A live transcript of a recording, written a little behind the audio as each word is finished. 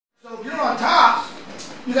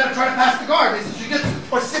you got to try to pass the guard. This is jiu-jitsu.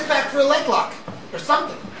 Or sit back for a leg lock or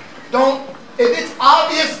something. Don't, if it's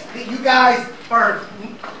obvious that you guys are,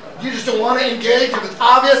 you just don't want to engage, if it's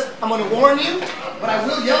obvious, I'm going to warn you, but I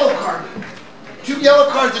will yellow card you. 2 yellow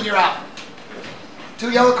cards and you're out.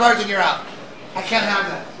 2 yellow cards and you're out. I can't have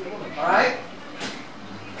that. Alright?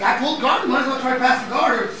 Guy pulled guard, might as well try to pass the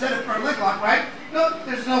guard or set it for a leg lock, right? No,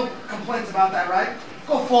 there's no complaints about that, right?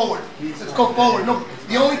 Go forward. Let's go forward. No,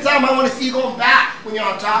 the only time I want to see you going back when you're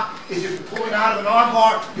on top is if you're pulling out of an arm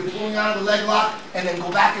bar, you're pulling out of the leg lock, and then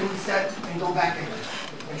go back and reset and go back in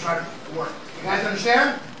and try to work. You guys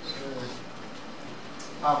understand?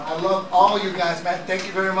 I love all you guys, man. Thank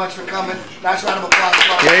you very much for coming. Nice round of applause.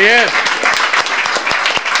 Yeah, yeah.